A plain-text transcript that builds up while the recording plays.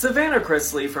Savannah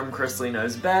Chrisley from Chrisley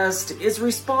Knows Best is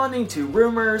responding to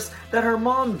rumors that her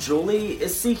mom Julie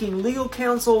is seeking legal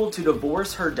counsel to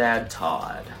divorce her dad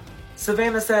Todd.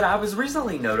 Savannah said, "I was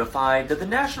recently notified that the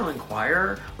National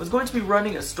Enquirer was going to be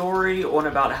running a story on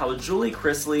about how Julie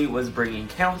Chrisley was bringing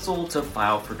counsel to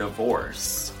file for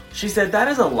divorce." She said, "That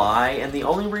is a lie, and the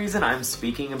only reason I'm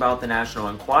speaking about the National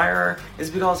Enquirer is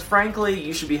because, frankly,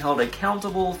 you should be held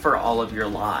accountable for all of your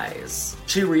lies."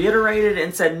 She reiterated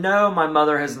and said, "No, my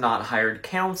mother has not hired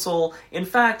counsel. In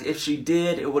fact, if she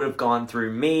did, it would have gone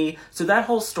through me, so that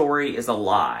whole story is a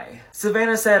lie."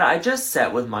 Savannah said, "I just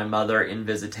sat with my mother in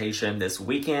visitation this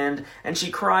weekend, and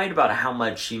she cried about how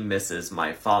much she misses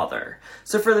my father.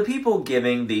 So for the people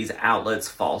giving these outlets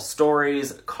false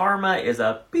stories, karma is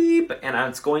a beep, and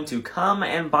it's going to come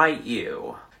and bite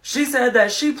you." She said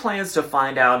that she plans to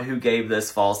find out who gave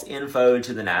this false info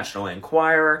to the National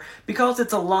Enquirer because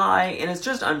it's a lie, and it's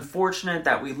just unfortunate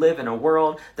that we live in a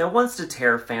world that wants to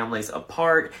tear families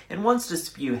apart and wants to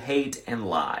spew hate and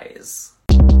lies.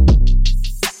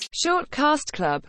 Short Cast Club